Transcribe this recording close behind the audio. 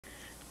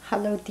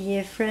Hello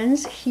dear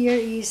friends, here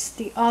is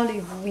the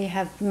olive we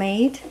have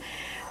made.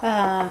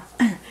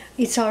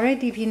 It's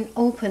already been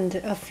opened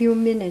a few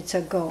minutes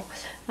ago,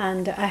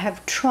 and I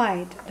have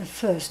tried the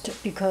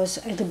first because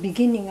at the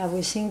beginning I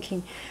was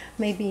thinking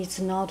maybe it's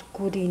not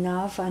good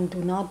enough and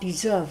do not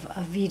deserve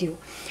a video,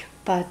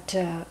 but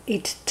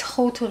it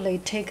totally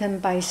taken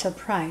by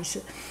surprise.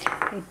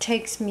 It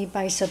takes me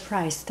by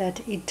surprise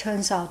that it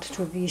turns out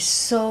to be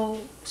so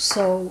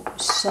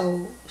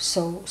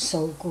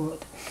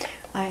good.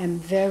 I am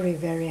very,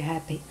 very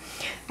happy.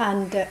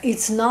 And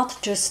it's not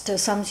just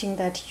something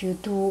that you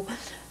do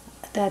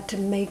that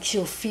makes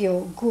you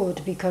feel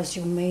good because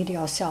you made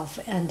yourself,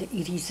 and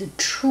it is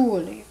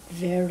truly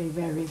very,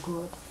 very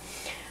good.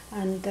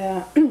 And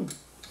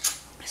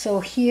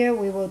so here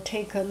we will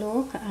take a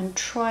look and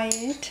try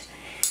it.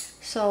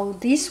 So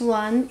this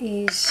one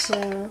is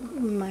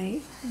my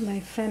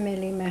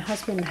family, my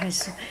husband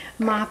has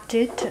marked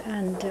it,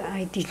 and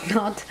I did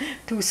not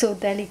do so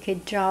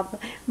delicate job.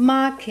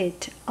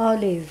 Market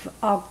olive,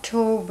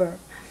 October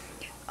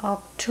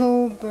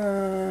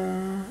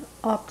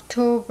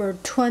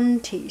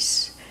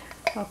 20th,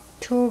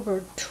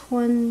 October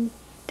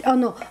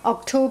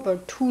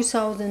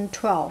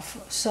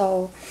 2012.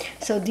 So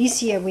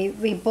this year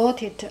we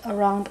bought it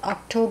around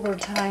October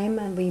time,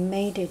 and we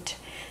made it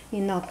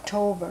in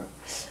October.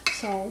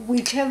 So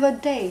whichever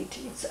date,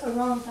 it's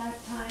around that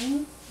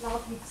time,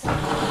 not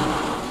exactly.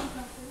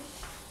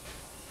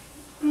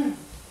 And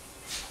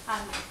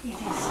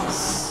it is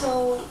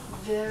so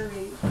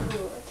very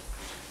good.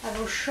 I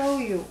will show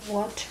you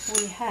what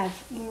we have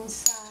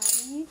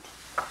inside.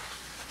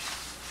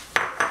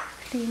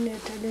 Clean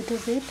it a little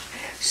bit.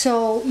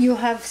 So you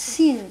have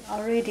seen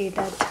already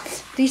that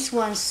this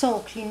one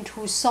soaked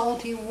into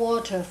salty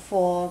water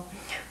for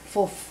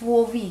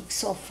 4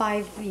 weeks or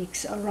 5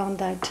 weeks, around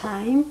that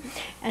time,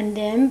 and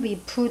then we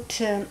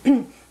put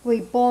we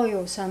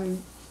boil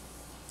some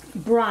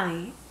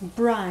brine. We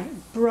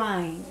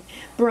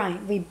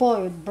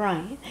boiled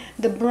brine.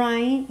 The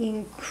brine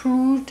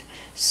include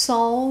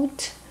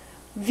salt,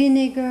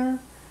 vinegar,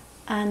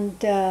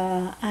 and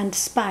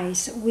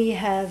spice. We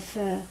had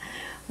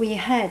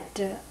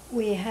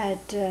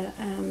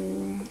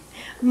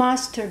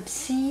mustard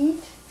seed. I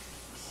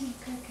think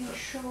I can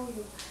show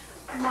you.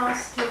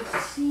 Mustard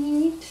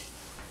seed,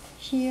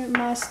 here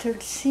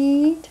mustard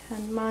seed,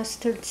 and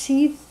mustard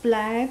seed,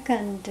 black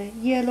and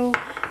yellow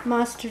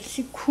mustard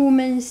seed,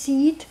 cumin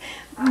seed,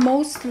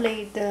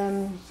 mostly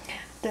the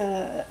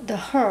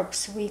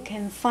herbs we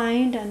can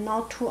find and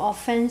not too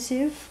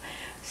offensive.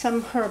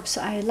 Some herbs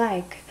I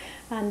like,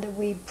 and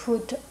we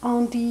put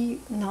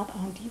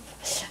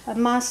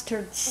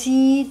mustard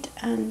seed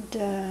and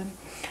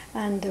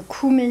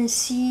cumin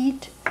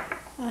seed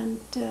and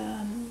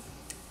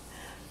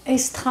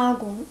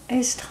estragon,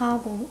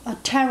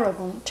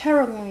 tarragon.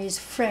 Tarragon is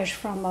fresh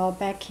from our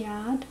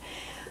backyard,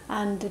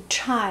 and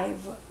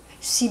chive,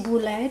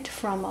 ciboulette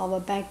from our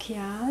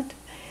backyard,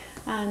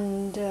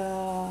 and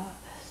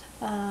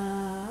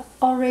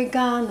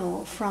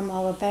oregano from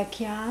our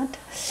backyard.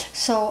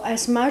 So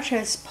as much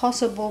as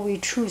possible we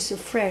choose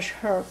fresh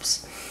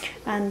herbs.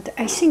 And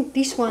I think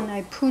this one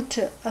I put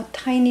a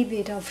tiny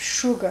bit of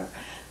sugar,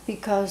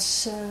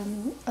 because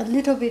a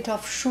little bit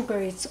of sugar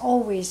it's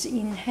always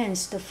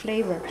enhance the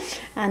flavor,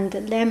 and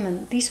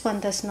lemon. This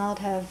one does not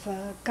have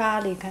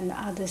garlic and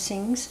other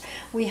things.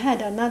 We had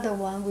another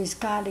one with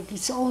garlic.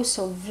 It's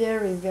also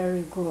very,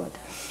 very good.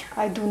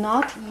 I do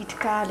not eat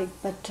garlic,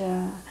 but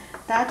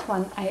that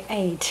one I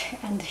ate,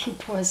 and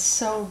it was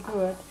so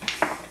good.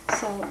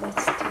 So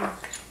let's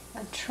take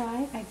a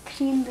try. I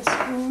clean the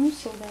spoon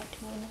so that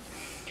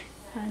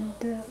and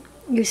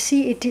you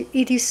see it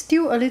is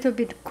still a little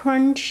bit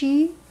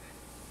crunchy,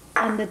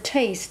 and the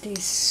taste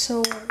is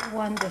so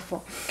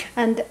wonderful.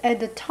 And at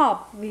the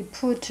top we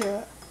put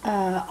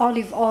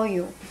olive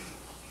oil.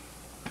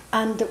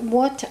 And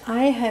what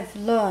I have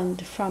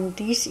learned from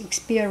this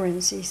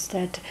experience is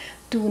that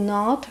do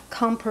not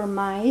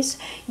compromise.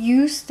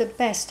 Use the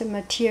best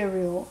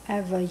material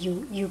ever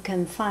you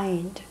can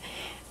find.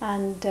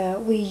 And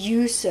we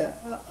use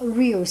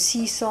real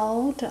sea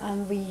salt,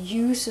 and we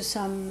use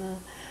some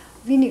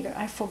vinegar.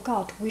 I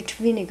forgot which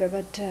vinegar,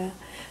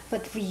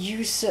 but we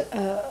use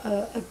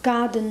a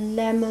garden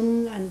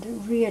lemon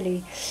and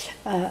really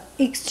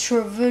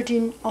extra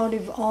virgin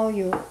olive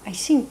oil. I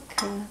think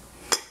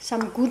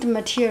some good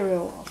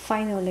material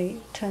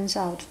finally turns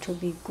out to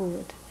be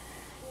good.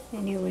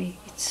 Anyway,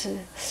 it's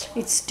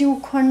still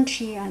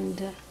crunchy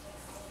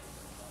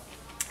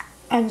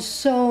and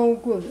so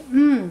good.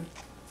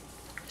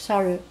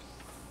 Sorry.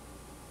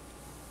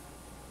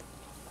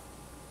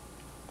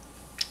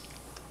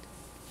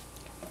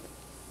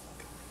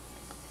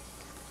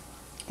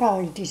 Oh,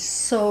 it is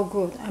so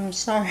good. I'm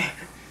sorry.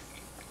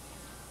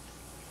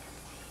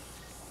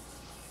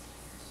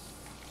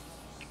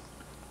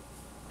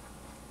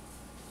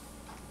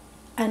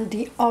 And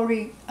the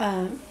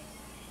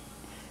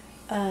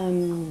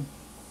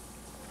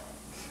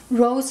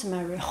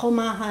rosemary,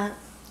 homahan.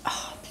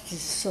 Oh, this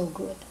is so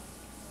good.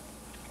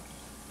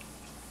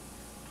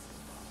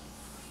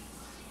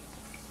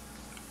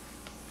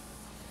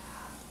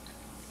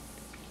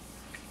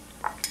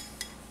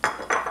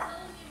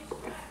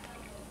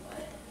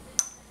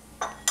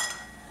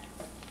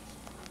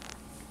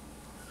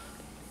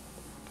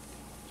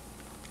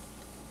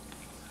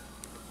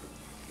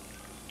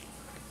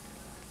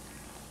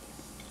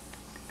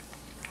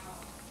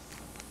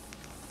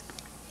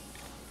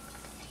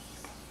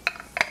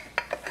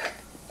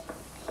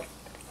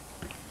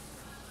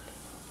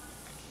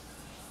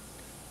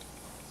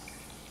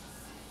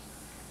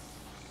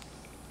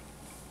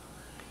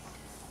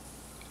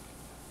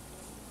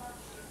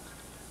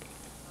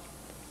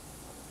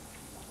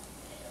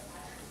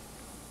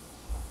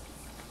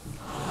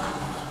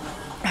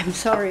 I'm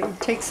sorry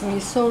it takes me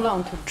so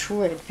long to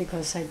chew it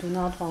because I do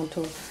not want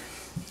to.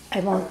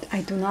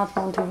 I do not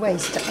want to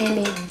waste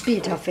any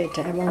bit of it.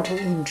 I want to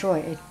enjoy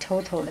it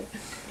totally,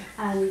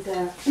 and.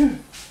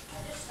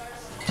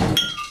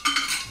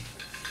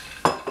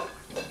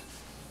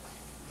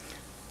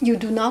 You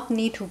do not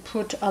need to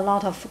put a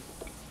lot of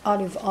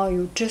olive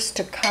oil, just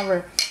to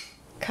cover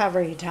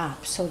it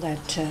up so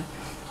that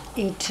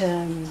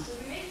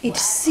it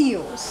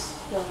seals.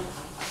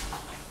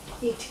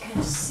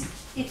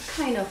 It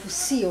kind of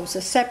seals,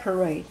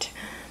 separate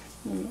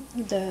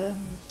the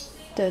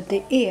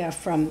air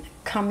from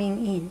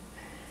coming in.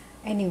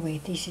 Anyway,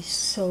 this is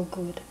so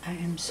good. I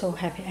am so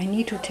happy. I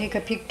need to take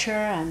a picture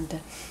and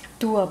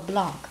do a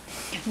blog.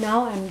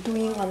 Now I'm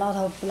doing a lot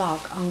of blog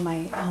on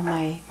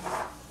my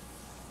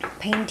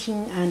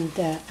painting and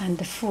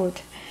the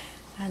food,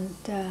 and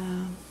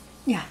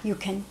yeah, you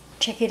can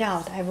check it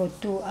out. I will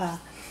do a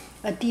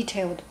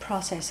detailed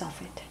process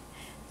of it.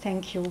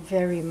 Thank you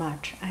very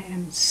much. I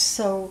am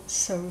so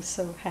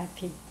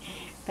happy.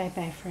 Bye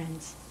bye,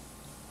 friends.